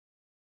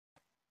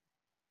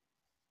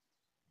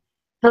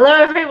Hello,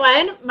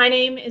 everyone. My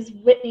name is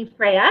Whitney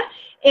Freya,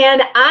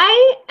 and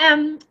I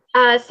am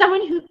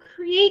someone who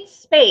creates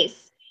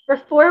space for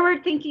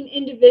forward-thinking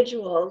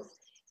individuals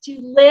to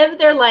live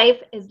their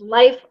life as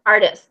life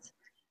artists.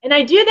 And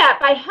I do that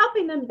by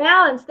helping them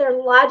balance their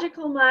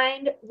logical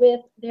mind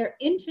with their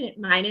infinite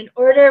mind in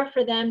order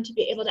for them to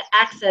be able to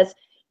access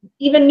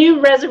even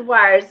new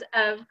reservoirs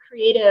of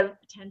creative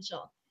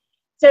potential.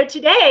 So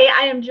today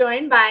I am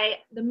joined by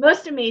the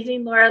most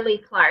amazing Leigh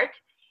Clarke.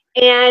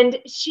 And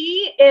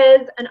she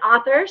is an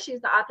author. She's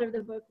the author of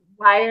the book,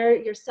 Wire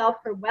Yourself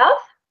for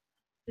Wealth.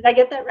 Did I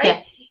get that right?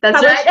 Yeah,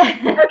 that's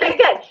right. Okay,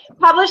 good.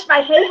 Published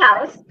by Hay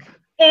House.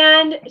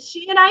 And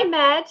she and I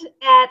met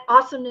at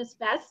Awesomeness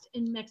Fest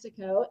in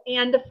Mexico.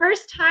 And the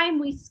first time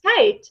we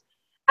Skyped,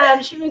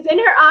 she was in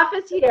her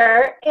office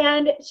here,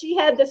 and she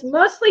had this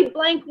mostly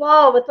blank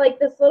wall with like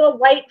this little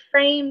white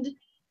framed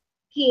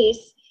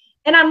piece.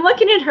 And I'm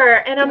looking at her,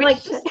 and I'm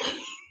like,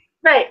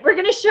 right, we're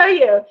going to show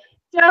you.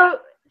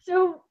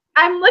 So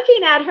I'm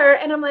looking at her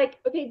and I'm like,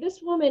 okay, this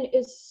woman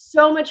is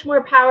so much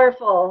more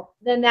powerful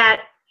than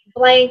that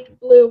blank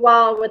blue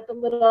wall with the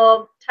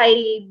little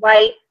tidy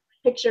white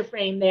picture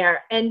frame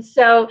there. And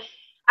so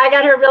I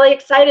got her really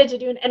excited to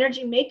do an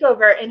energy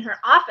makeover in her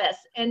office.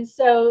 And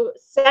so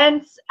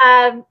since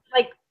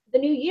like the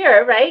new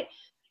year, right,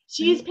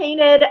 she's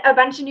painted a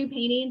bunch of new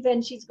paintings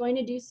and she's going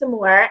to do some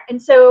more. And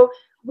so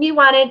we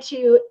wanted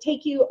to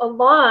take you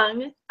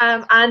along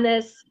on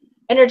this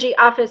energy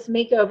office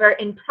makeover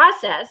in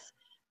process.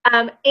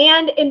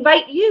 And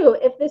invite you,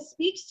 if this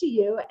speaks to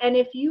you, and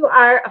if you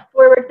are a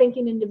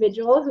forward-thinking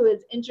individual who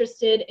is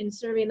interested in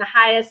serving the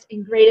highest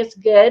and greatest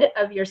good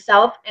of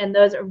yourself and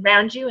those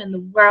around you in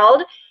the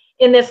world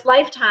in this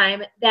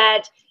lifetime,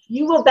 that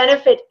you will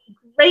benefit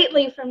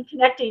greatly from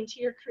connecting to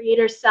your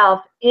creator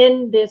self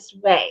in this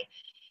way.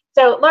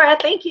 So, Laura,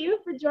 thank you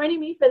for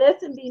joining me for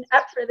this and being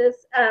up for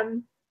this.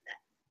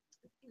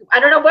 I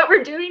don't know what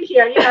we're doing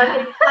here. You know, I'm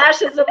getting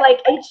flashes of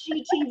like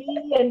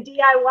HGTV and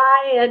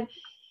DIY and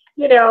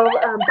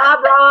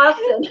Bob Ross,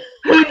 and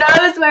who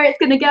knows where it's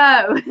going to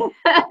go.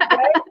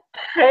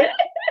 Right.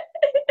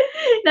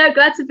 No,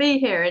 glad to be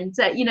here. And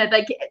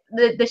like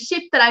the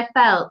shift that I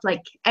felt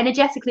like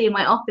energetically in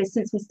my office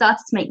since we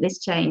started to make this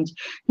change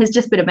has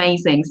just been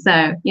amazing.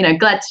 So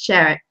glad to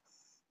share it.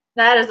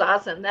 That is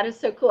awesome. That is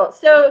so cool.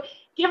 So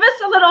give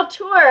us a little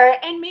tour,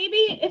 and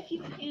maybe if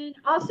you can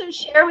also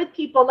share with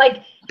people,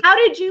 like, how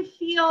did you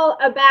feel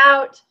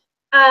about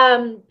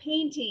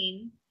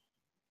painting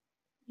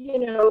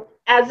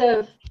as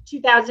of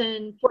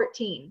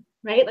 2014,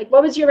 right? Like,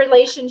 what was your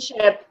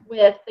relationship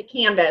with the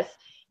canvas?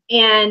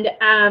 And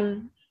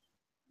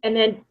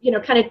then,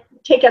 kind of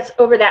take us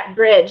over that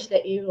bridge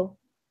that you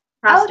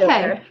crossed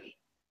over.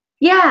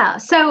 Yeah,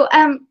 so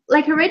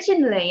like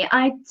originally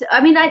I've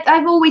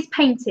always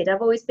painted.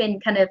 I've always been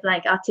kind of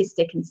like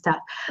artistic and stuff,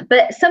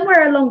 but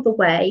somewhere along the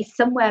way,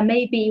 somewhere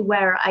maybe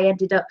where I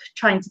ended up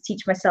trying to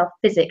teach myself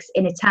physics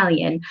in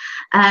Italian,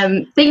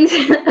 things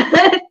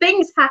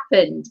things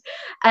happened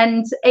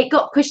and it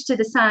got pushed to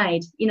the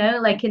side,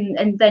 like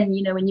and then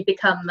when you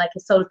become like a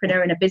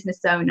solopreneur and a business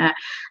owner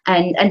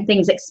and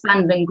things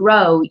expand and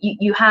grow,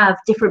 you have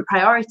different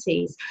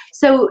priorities.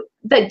 So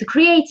the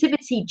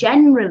creativity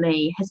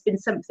generally has been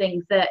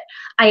something that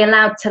I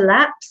allowed to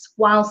lapse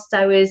whilst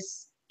I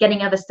was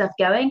getting other stuff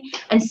going.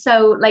 And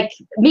so like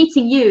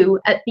meeting you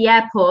at the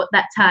airport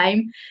that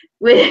time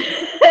with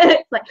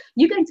like,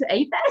 you going to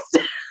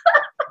A-Fest?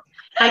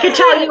 I could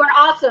tell you were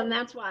awesome,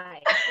 that's why.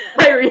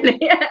 I really,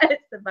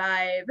 it's the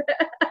vibe.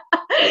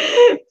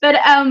 But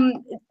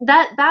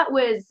that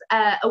was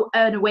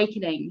an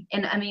awakening.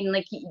 And I mean,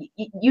 like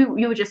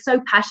you were just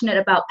so passionate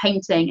about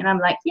painting, and I'm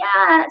like,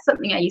 yeah, it's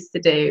something I used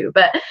to do.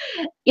 But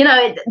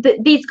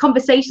these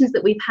conversations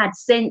that we've had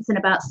since, and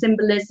about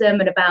symbolism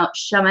and about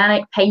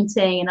shamanic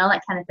painting and all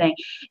that kind of thing,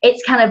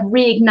 it's kind of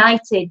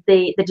reignited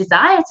the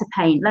desire to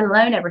paint, let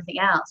alone everything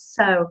else.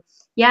 So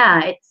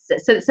yeah,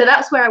 it's so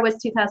that's where I was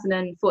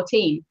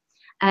 2014.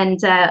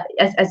 And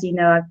as you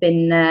know, I've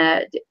been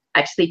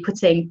actually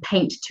putting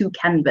paint to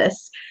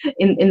canvas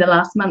in the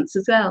last months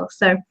as well.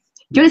 So do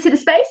you want to see the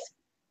space?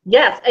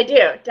 Yes, I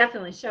do.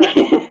 Definitely. Show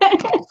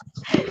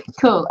it.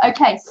 Cool.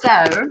 Okay,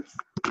 so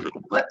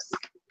whoops.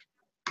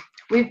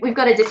 We've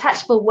got a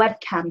detachable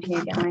webcam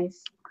here,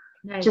 guys.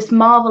 Nice. Just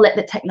marvel at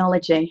the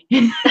technology.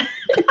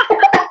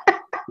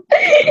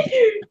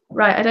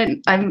 Right,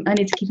 I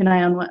need to keep an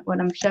eye on what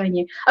I'm showing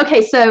you.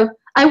 Okay, so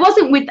I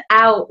wasn't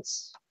without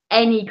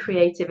any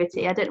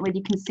creativity. I don't know whether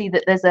you can see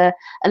that there's a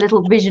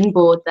little vision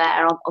board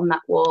there on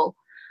that wall.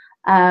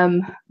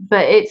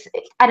 But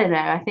I don't know,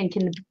 I think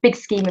in the big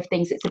scheme of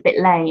things it's a bit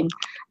lame.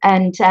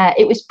 And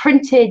it was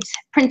printed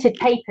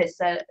paper,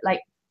 so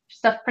like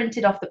stuff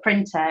printed off the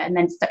printer and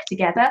then stuck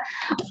together,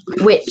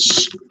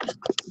 which,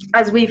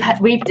 as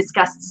we've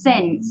discussed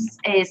since,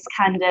 is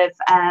kind of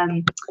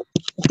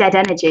dead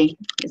energy,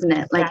 isn't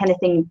it? Like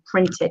anything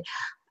printed.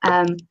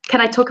 Can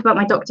I talk about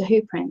my Doctor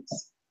Who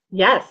prints?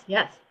 Yes.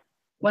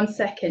 1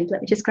 second,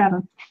 let me just grab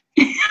them.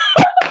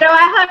 So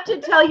I have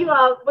to tell you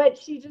all what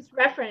she just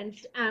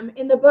referenced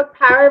in the book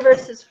Power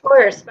versus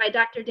Force by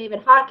Dr. David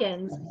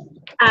Hawkins.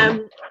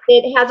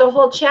 It has a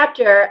whole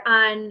chapter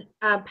on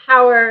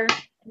power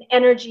and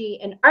energy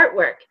and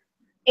artwork.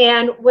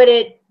 And what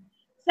it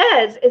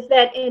says is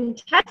that in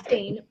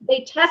testing,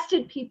 they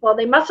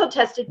muscle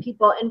tested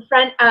people in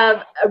front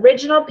of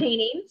original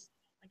paintings,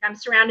 like I'm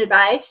surrounded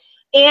by,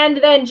 and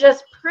then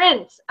just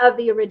prints of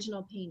the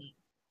original painting.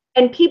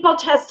 And people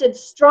tested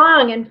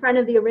strong in front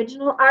of the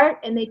original art,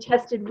 and they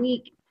tested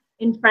weak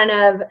in front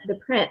of the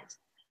print.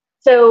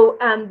 So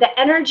the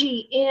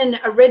energy in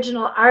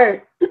original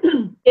art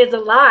is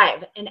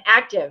alive and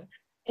active.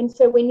 And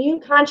so when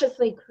you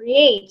consciously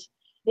create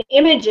the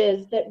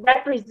images that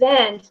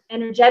represent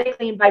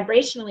energetically and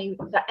vibrationally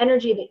the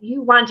energy that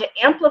you want to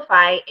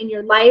amplify in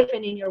your life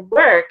and in your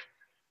work,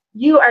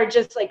 you are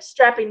just like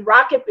strapping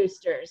rocket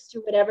boosters to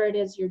whatever it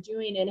is you're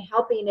doing and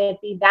helping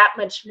it be that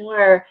much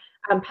more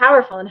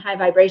powerful and high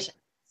vibration.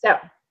 So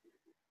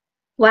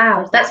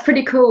wow, that's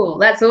pretty cool.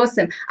 That's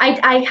awesome. I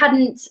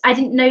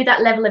didn't know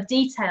that level of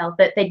detail,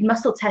 that they'd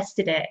muscle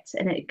tested it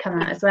and it'd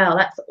come out as well.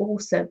 That's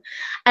awesome.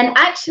 And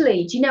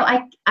actually, do you know,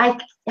 I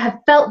have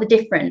felt the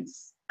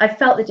difference. I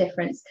felt the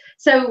difference.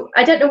 So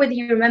I don't know whether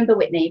you remember,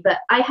 Whitney, but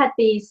I had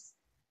these.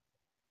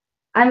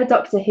 I'm a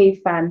Doctor Who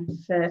fan,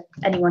 for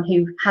anyone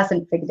who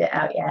hasn't figured it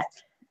out yet.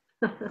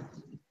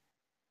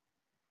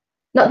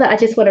 Not that I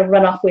just want to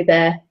run off with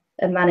a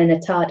man in a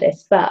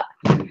TARDIS, but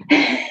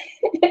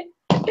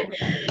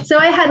so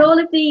I had all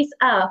of these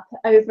up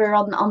over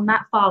on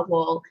that far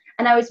wall,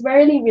 and I was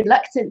really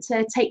reluctant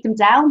to take them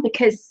down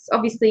because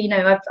obviously, you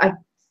know, I've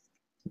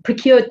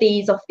procured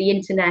these off the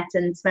internet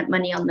and spent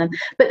money on them,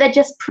 but they're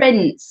just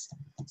prints.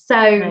 So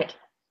right.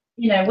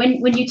 You know,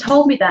 when you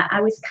told me that,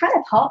 I was kind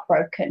of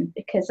heartbroken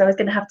because I was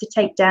going to have to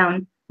take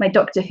down my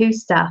Doctor Who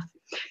stuff.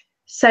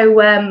 So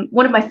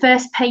one of my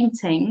first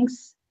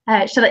paintings,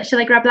 shall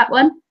I grab that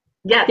one?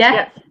 Yes,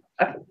 yeah?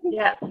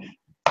 Yes.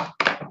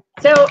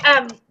 Yeah.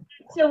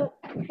 So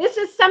this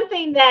is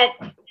something that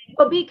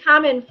will be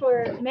common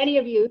for many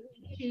of you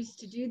who choose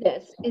to do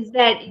this, is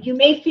that you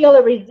may feel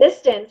a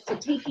resistance to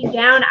taking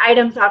down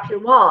items off your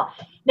wall.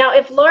 Now,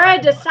 if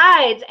Laura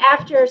decides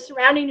after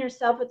surrounding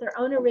herself with her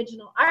own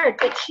original art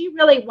that she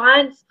really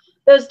wants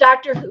those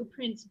Doctor Who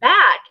prints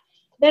back,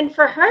 then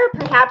for her,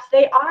 perhaps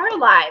they are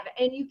alive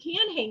and you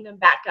can hang them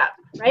back up,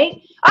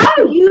 right?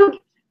 Oh, you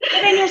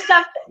giving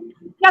yourself.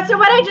 Yeah, so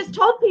what I just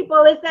told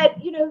people is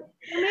that, you know,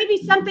 there may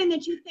be something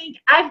that you think,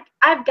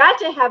 I've got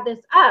to have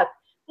this up.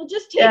 Well,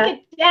 just take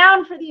it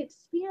down for the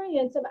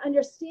experience of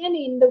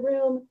understanding the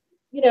room,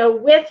 you know,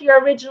 with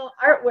your original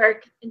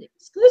artwork and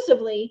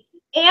exclusively.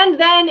 And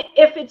then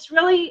if it's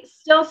really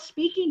still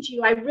speaking to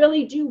you, I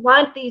really do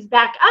want these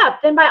back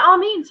up, then by all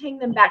means, hang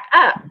them back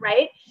up,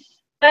 right?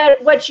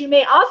 But what you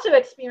may also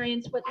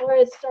experience, what Laura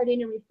is starting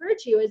to refer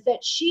to, is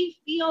that she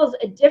feels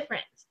a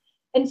difference.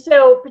 And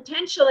so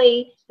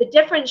potentially the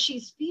difference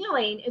she's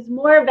feeling is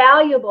more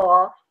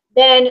valuable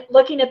than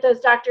looking at those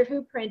Doctor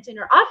Who prints in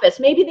her office.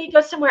 Maybe they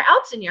go somewhere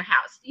else in your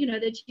house, you know,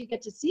 that you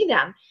get to see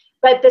them.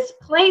 But this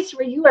place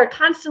where you are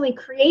constantly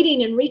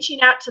creating and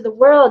reaching out to the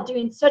world,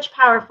 doing such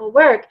powerful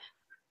work,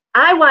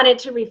 I wanted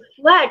to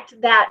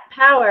reflect that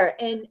power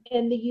and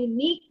the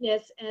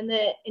uniqueness and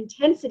the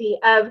intensity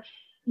of,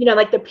 you know,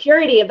 like the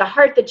purity of the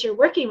heart that you're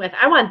working with.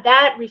 I want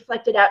that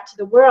reflected out to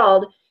the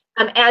world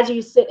as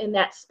you sit in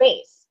that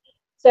space.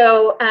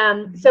 So,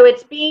 so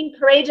it's being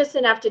courageous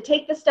enough to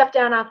take the stuff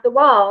down off the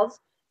walls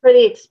for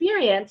the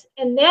experience,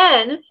 and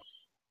then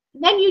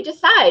you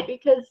decide,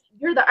 because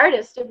you're the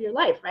artist of your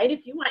life, right?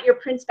 If you want your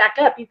prints back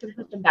up, you can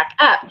put them back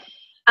up,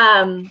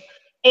 and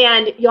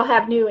you'll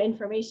have new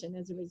information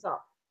as a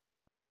result.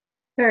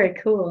 Very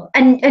cool.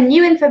 And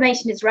new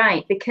information is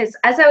right, because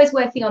as I was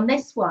working on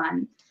this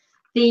one,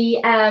 the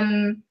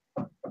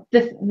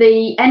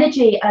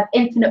energy of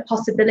infinite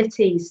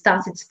possibilities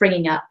started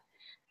springing up.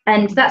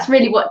 And that's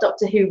really what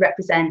Doctor Who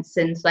represents,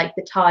 and like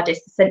the TARDIS,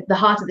 the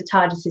heart of the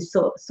TARDIS is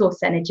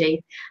source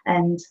energy,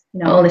 and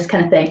you know, all this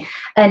kind of thing.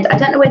 And I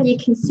don't know whether you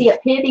can see up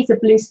here, these are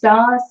blue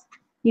stars.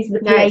 These are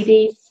the Pleiades.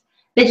 Nice.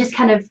 They just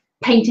kind of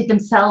painted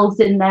themselves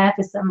in there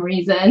for some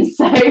reason.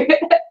 So,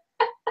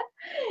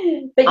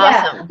 but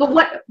yeah, awesome.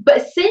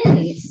 But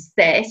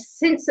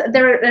since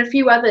there are a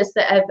few others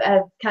that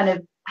have kind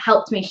of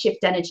helped me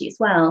shift energy as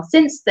well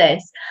since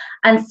this,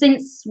 and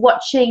since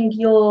watching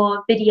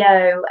your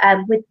video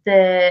with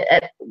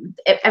the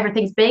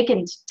Everything's Big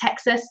in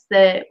Texas,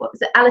 what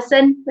was it,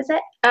 Allison, was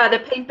it? The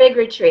Paint Big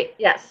retreat.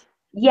 Yes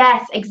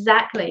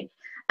exactly.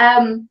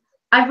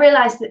 I've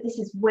realized that this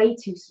is way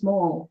too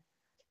small.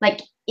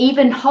 Like,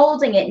 even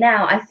holding it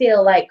now, I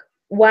feel like,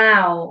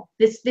 wow,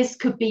 this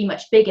could be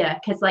much bigger,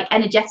 because like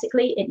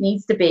energetically it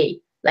needs to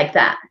be like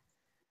that.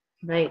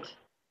 Right.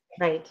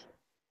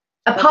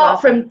 Apart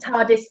from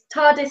TARDIS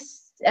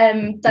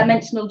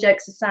dimensional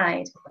jokes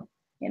aside,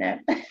 you know.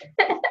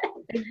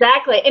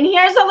 Exactly. And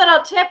here's a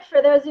little tip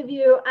for those of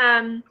you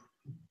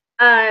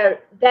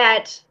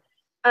that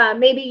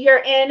maybe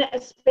you're in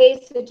a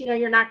space that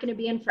you're not going to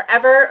be in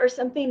forever or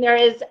something. There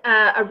is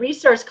a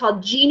resource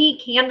called Genie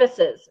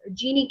Canvases or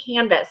Genie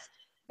Canvas.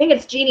 I think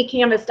it's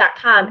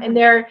geniecanvas.com, and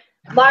they're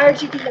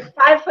large. You can get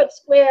 5-foot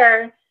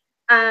square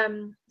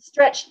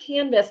stretched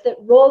canvas that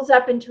rolls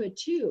up into a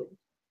tube.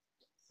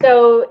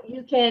 So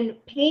you can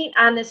paint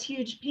on this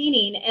huge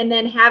painting and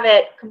then have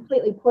it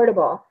completely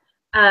portable.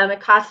 It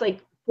costs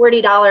like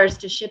 $40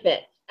 to ship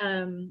it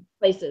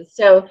places.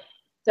 So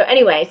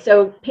anyway,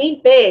 so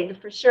paint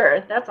big for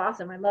sure. That's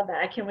awesome. I love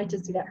that. I can't wait to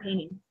see that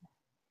painting.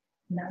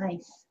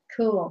 Nice.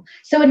 Cool.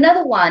 So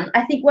another one,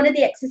 I think one of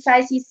the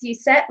exercises you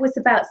set was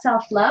about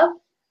self-love.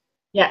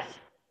 Yes.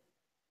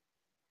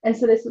 And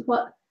so this is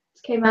what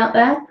came out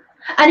there.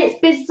 And it's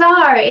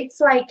bizarre.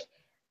 It's like,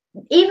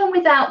 even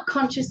without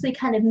consciously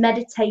kind of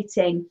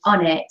meditating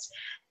on it,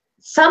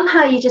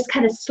 somehow you just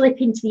kind of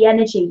slip into the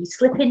energy. You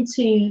slip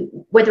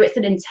into, whether it's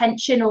an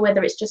intention or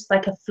whether it's just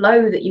like a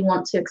flow that you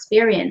want to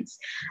experience.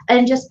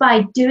 And just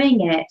by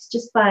doing it,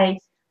 just by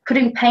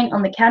putting paint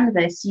on the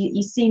canvas,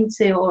 you seem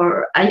to,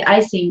 or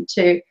I seem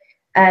to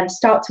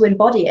start to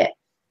embody it.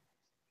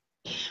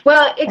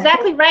 Well,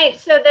 exactly right.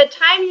 So the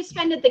time you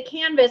spend at the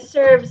canvas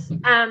serves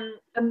a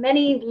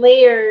many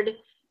layered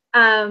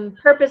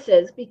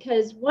purposes,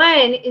 because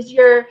one is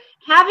you're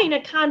having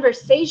a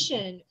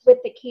conversation with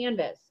the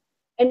canvas,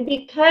 and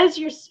because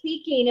you're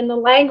speaking in the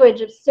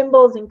language of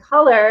symbols and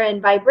color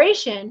and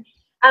vibration,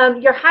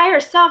 your higher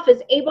self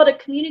is able to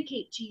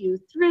communicate to you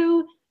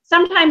through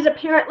sometimes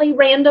apparently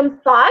random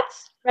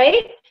thoughts,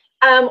 right?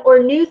 Or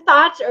new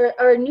thoughts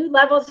or new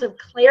levels of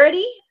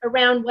clarity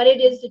around what it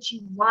is that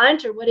you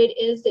want or what it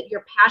is that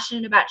you're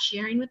passionate about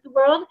sharing with the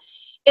world.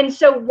 And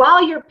so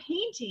while you're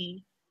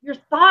painting, your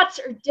thoughts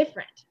are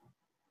different.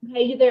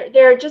 Okay,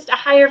 they're just a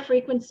higher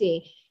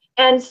frequency.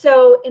 And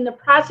so in the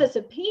process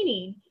of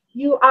painting,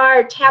 you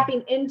are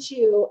tapping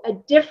into a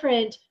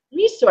different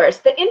resource,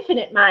 the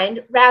infinite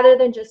mind, rather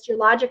than just your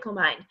logical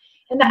mind.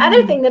 And the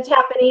other thing that's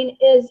happening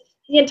is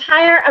the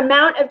entire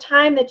amount of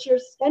time that you're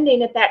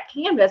spending at that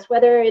canvas,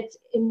 whether it's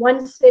in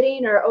one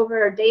sitting or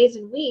over days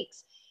and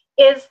weeks,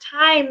 is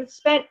time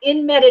spent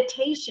in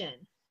meditation,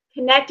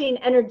 connecting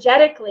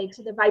energetically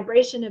to the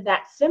vibration of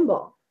that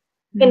symbol.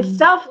 And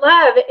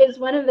self-love is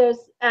one of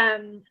those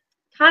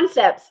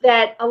concepts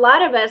that a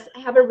lot of us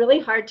have a really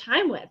hard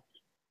time with.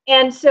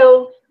 And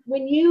so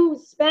when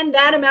you spend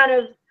that amount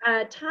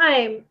of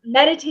time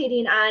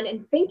meditating on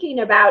and thinking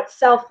about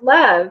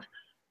self-love,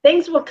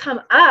 things will come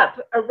up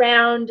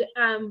around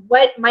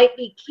what might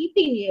be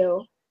keeping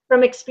you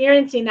from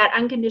experiencing that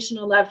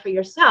unconditional love for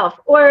yourself,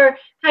 or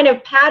kind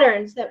of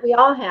patterns that we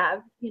all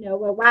have,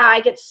 where, wow, I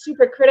get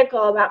super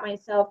critical about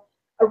myself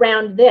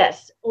around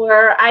this,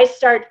 or I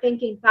start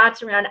thinking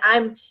thoughts around,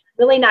 I'm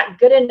really not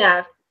good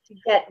enough to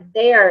get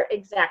there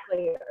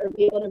exactly, or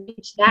be able to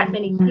reach that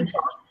many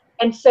people.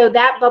 And so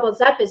that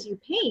bubbles up as you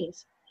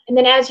paint. And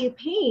then as you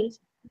paint,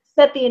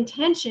 set the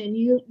intention,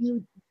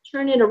 you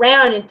turn it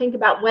around and think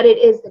about what it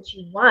is that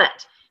you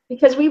want.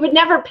 Because we would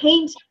never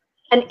paint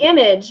an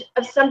image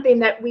of something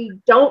that we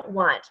don't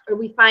want, or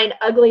we find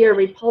ugly or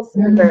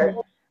repulsive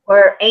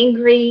or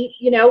angry.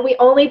 We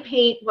only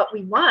paint what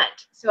we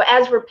want. So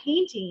as we're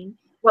painting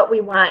what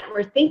we want,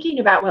 we're thinking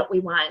about what we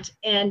want.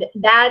 And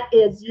that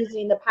is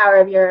using the power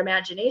of your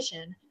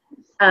imagination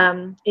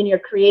in your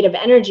creative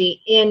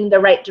energy in the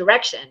right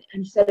direction,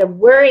 instead of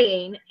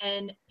worrying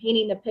and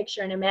painting the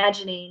picture and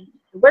imagining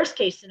the worst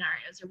case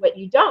scenarios or what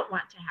you don't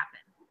want to happen,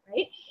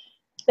 right?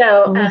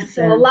 So,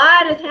 so a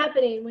lot is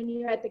happening when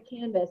you're at the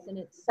canvas, and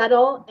it's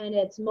subtle and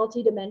it's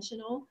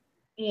multidimensional,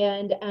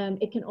 and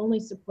it can only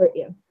support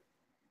you.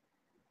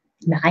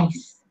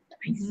 Nice.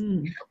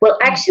 Well,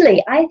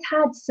 actually, I've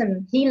had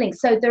some healing.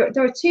 So there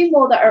are two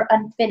more that are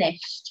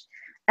unfinished.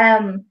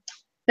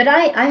 But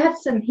I had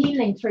some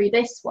healing through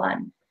this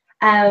one,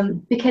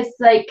 because,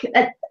 like,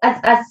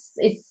 as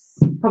is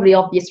probably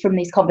obvious from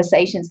these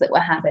conversations that we're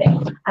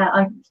having,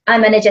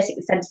 I'm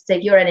energetically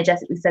sensitive. You're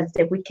energetically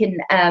sensitive. We can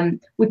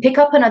we pick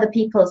up on other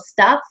people's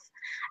stuff,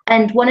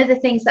 and one of the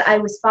things that I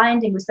was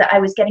finding was that I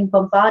was getting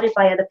bombarded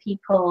by other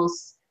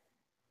people's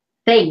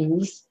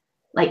things,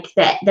 like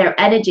their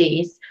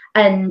energies,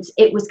 and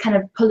it was kind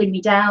of pulling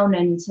me down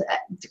and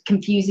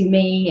confusing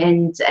me,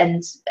 and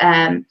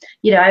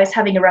I was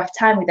having a rough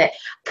time with it,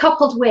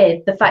 coupled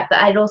with the fact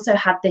that I'd also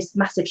had this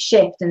massive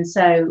shift, and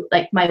so,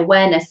 like, my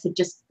awareness had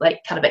just,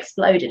 like, kind of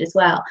exploded as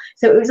well.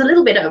 So it was a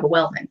little bit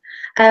overwhelming.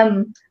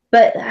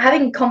 But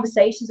having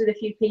conversations with a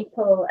few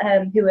people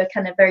who are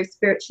kind of very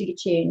spiritually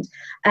attuned,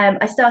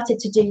 I started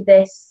to do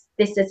this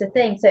as a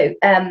thing. So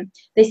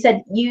they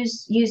said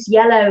use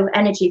yellow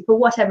energy for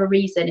whatever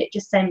reason. It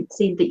just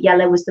seemed that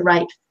yellow was the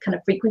right kind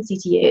of frequency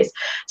to use,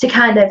 to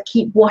kind of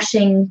keep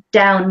washing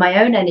down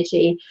my own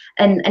energy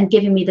and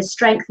giving me the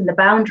strength and the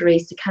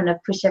boundaries to kind of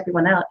push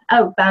everyone out.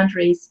 Oh,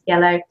 boundaries,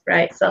 yellow,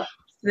 right? So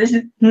this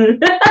is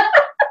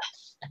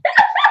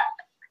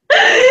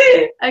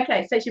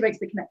okay, so she makes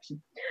the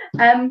connection.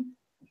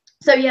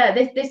 So yeah,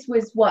 this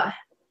was what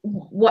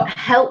what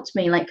helped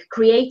me, like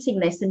creating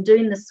this and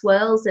doing the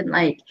swirls and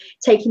like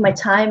taking my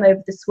time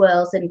over the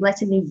swirls and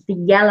letting the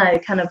yellow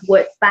kind of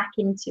work back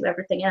into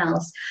everything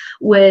else,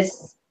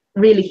 was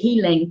really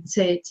healing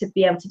to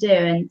be able to do.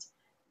 And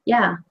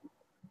yeah.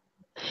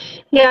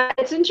 Yeah,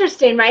 it's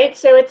interesting, right?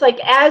 So it's like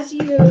as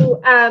you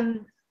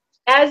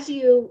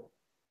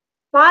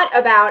thought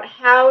about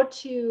how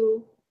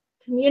to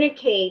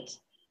communicate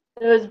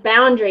those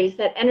boundaries,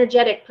 that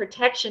energetic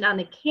protection on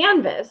the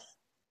canvas,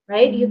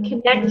 right? You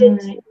connected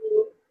to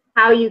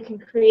how you can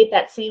create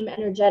that same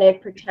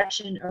energetic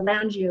protection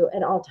around you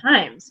at all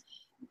times,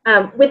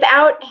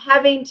 without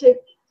having to,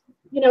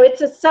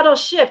 it's a subtle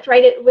shift,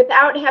 right?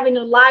 Without having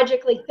to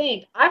logically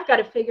think, I've got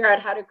to figure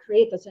out how to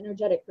create this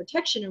energetic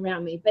protection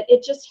around me, but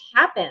it just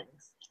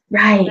happens,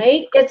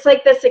 right? It's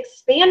like this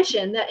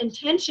expansion, the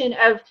intention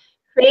of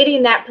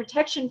creating that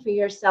protection for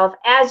yourself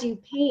as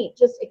you paint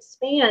just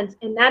expands.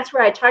 And that's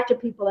where I talk to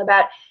people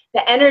about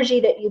the energy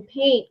that you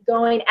paint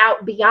going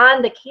out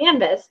beyond the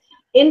canvas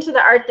into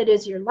the art that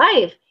is your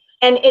life.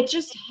 And it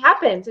just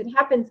happens. It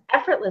happens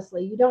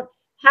effortlessly. You don't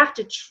have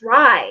to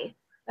try.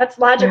 That's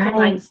logical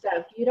mind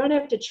stuff. You don't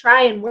have to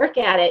try and work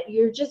at it.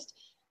 You're just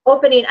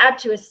opening up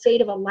to a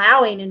state of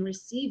allowing and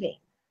receiving.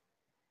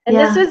 And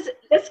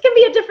this can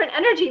be a different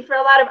energy for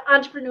a lot of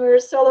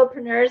entrepreneurs,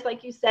 solopreneurs,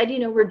 like you said.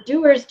 We're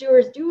doers.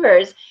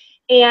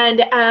 And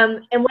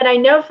what I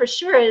know for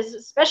sure is,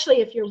 especially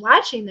if you're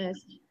watching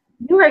this,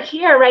 you are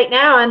here right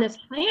now on this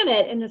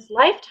planet in this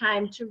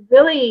lifetime to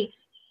really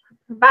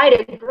provide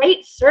a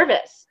great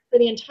service for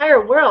the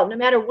entire world, no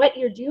matter what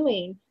you're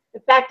doing. The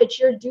fact that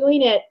you're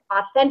doing it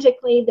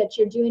authentically, that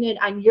you're doing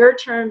it on your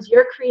terms,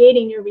 you're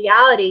creating your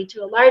reality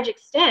to a large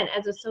extent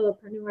as a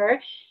solopreneur,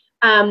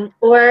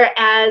 or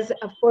as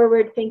a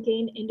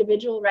forward-thinking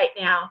individual right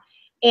now.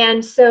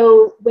 And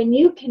so when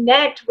you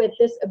connect with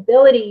this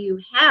ability you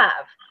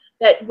have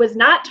that was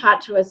not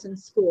taught to us in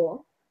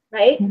school,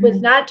 right?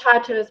 Was not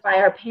taught to us by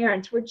our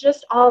parents. We're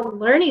just all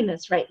learning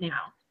this right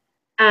now.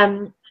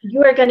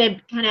 You are going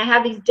to kind of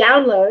have these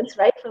downloads,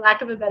 right, for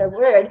lack of a better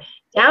word,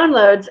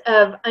 downloads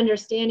of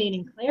understanding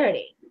and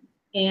clarity.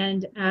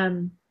 And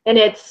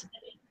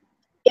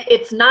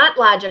it's not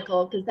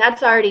logical, because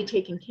that's already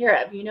taken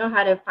care of. You know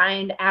how to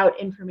find out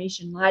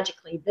information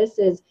logically. This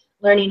is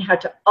learning how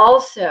to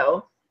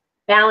also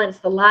balance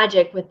the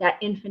logic with that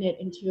infinite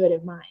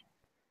intuitive mind.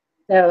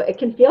 So it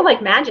can feel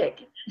like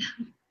magic.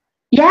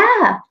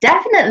 Yeah,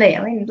 definitely.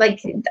 I mean,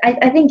 like,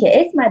 I think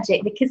it is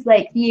magic, because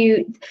like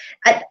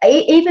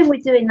even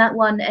with doing that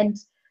one and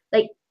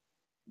like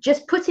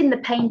just putting the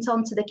paint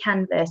onto the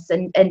canvas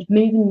and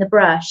moving the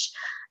brush,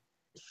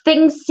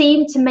 things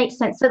seem to make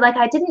sense. So like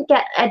I didn't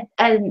get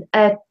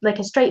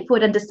a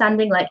straightforward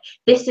understanding, like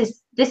this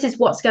is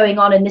what's going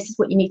on and this is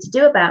what you need to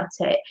do about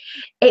it.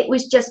 It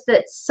was just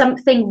that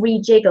something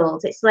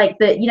rejiggled. It's like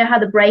how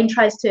the brain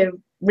tries to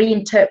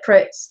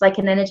reinterpret like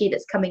an energy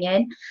that's coming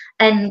in,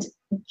 and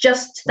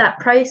just that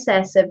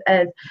process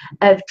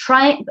of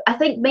trying, I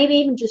think maybe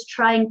even just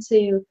trying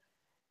to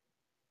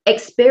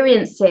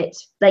experience it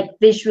like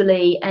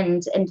visually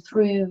and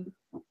through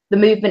the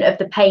movement of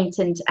the paint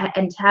and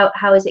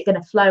how is it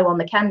going to flow on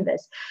the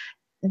canvas.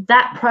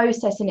 That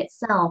process in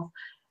itself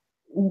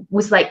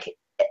was like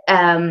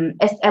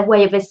a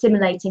way of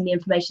assimilating the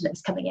information that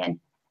was coming in.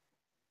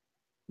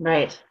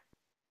 Right.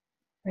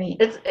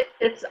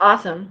 It's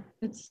awesome.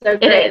 It's so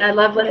great. I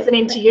love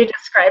listening to you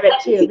describe it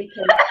too,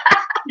 because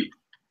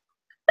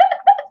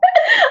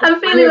I'm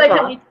feeling like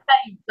I need to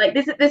paint. Like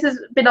this has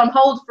been on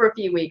hold for a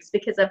few weeks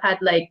because I've had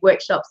like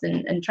workshops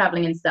and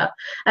traveling and stuff.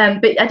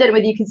 But I don't know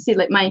whether you can see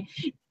like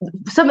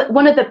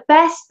one of the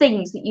best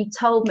things that you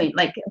told me,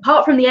 like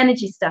apart from the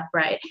energy stuff,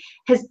 right,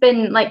 has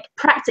been like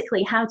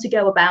practically how to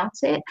go about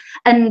it.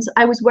 And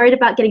I was worried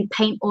about getting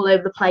paint all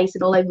over the place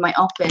and all over my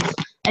office.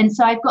 And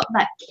so I've got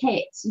that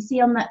kit. You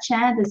see on that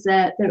chair,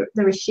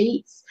 there are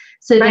sheets.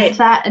 So there's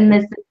that, and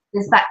there's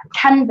that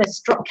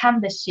drop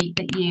canvas sheet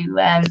that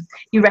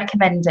you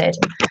recommended.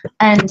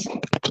 And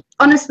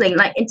honestly,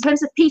 like in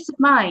terms of peace of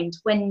mind,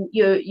 when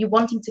you're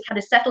wanting to kind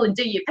of settle and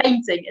do your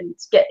painting and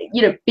get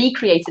be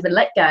creative and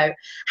let go,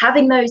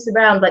 having those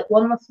around, like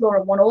one on the floor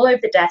and one all over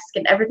the desk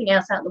and everything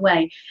else out of the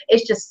way,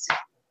 it's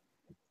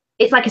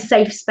like a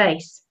safe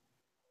space.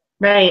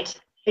 Right.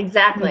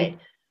 Exactly.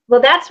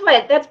 Well, that's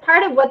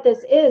part of what this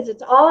is.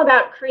 It's all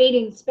about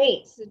creating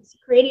space. It's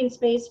creating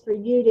space for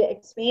you to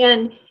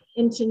expand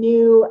into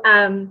new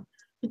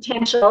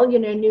potential,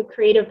 new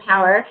creative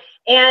power,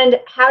 and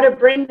how to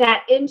bring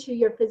that into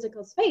your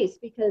physical space.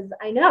 Because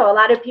I know a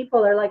lot of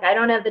people are like, I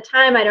don't have the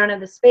time, I don't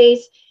have the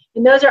space.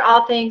 And those are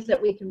all things that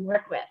we can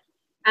work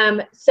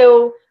with.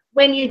 So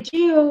when you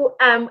do,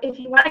 if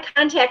you want to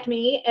contact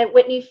me at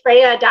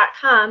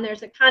whitneyfreya.com,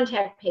 there's a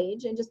contact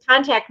page, and just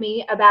contact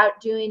me about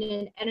doing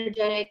an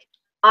energetic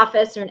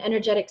office or an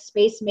energetic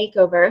space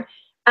makeover.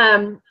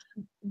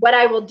 What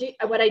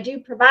I do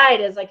provide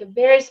is like a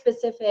very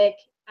specific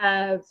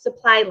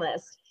supply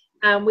list.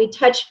 We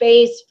touch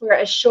base for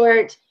a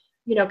short,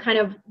 kind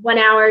of 1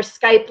 hour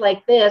Skype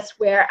like this,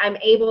 where I'm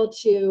able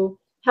to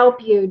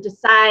help you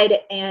decide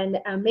and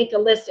make a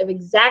list of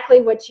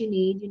exactly what you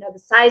need, you know, the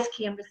size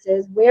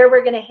canvases, where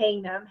we're going to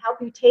hang them,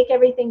 help you take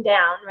everything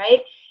down,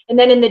 right? And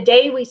then in the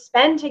day we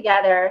spend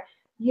together,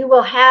 you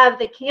will have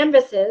the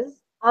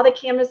canvases, all the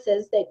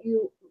canvases that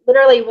you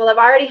literally will have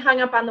already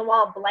hung up on the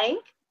wall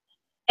blank.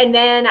 And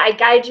then I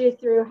guide you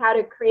through how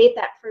to create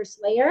that first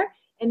layer.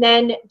 And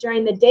then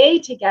during the day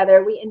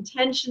together, we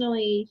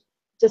intentionally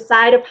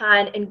decide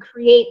upon and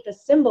create the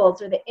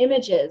symbols or the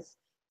images,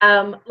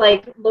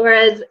 like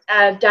Laura's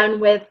done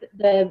with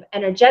the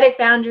energetic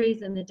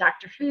boundaries and the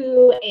Doctor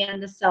Who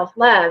and the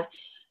self-love,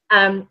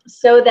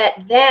 so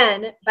that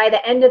then by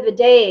the end of the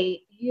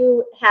day,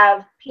 you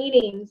have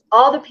paintings,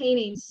 all the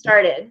paintings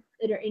started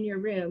that are in your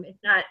room, if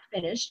not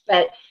finished,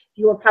 but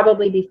you will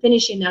probably be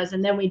finishing those.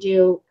 And then we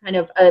do kind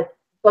of a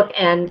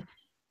bookend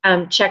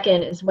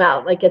check-in as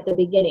well, like at the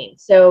beginning.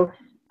 So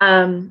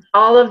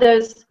all of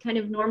those kind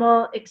of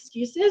normal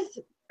excuses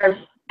are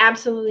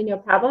absolutely no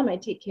problem. I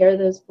take care of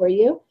those for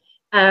you.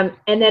 And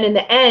then in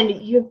the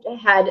end, you've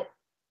had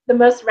the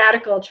most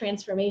radical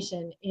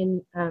transformation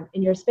in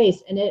your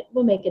space, and it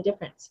will make a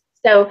difference.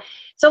 So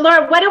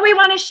Laura, what do we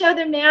want to show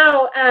them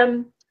now?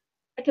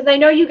 Because I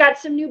know you got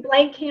some new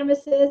blank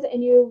canvases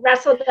and you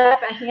wrestled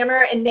up a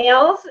hammer and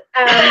nails. So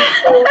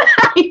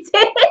I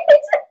did.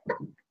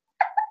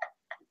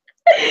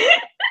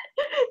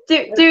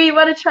 Do we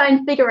want to try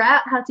and figure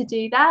out how to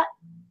do that?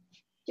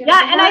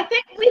 Yeah, and I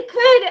think we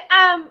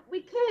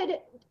could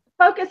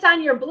focus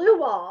on your blue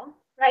wall,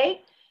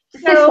 right? So,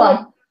 this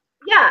one.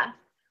 Yeah.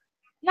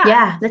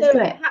 Yeah, let's do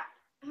it.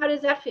 How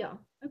does that feel?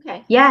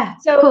 Okay. Yeah.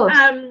 So of course.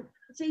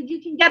 So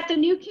you can get the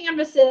new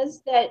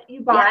canvases that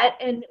you bought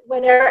and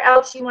whatever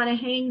else you want to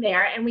hang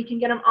there, and we can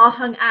get them all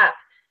hung up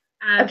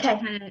to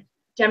kind of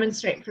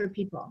demonstrate for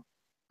people.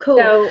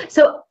 Cool.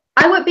 So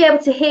I won't be able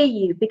to hear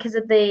you because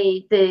of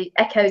the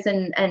echoes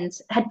and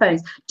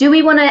headphones. Do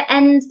we want to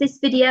end this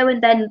video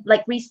and then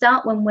like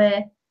restart when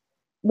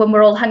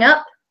we're all hung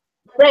up?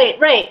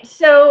 Right.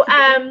 So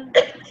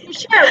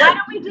sure. Why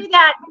don't we do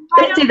that?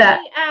 Let's do that.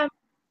 Why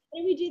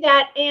don't we do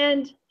that?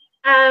 And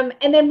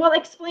then we'll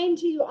explain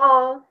to you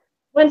all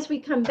once we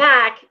come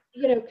back,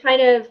 you know,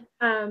 kind of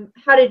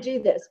how to do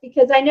this,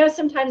 because I know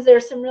sometimes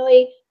there's some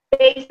really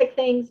basic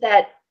things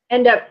that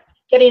end up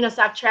getting us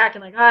off track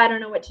and like, oh, I don't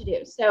know what to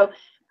do. So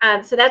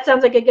so that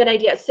sounds like a good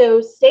idea.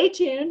 So stay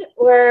tuned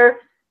or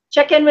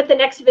check in with the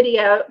next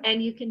video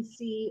and you can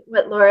see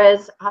what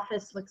Laura's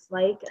office looks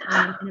like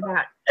in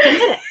about 10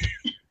 minutes.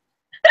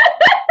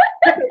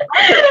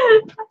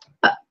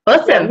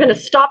 Awesome. I'm going to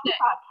stop the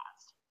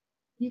podcast.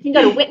 You can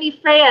go to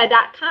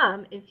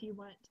whitneyfreya.com if you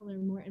want to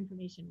learn more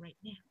information right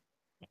now.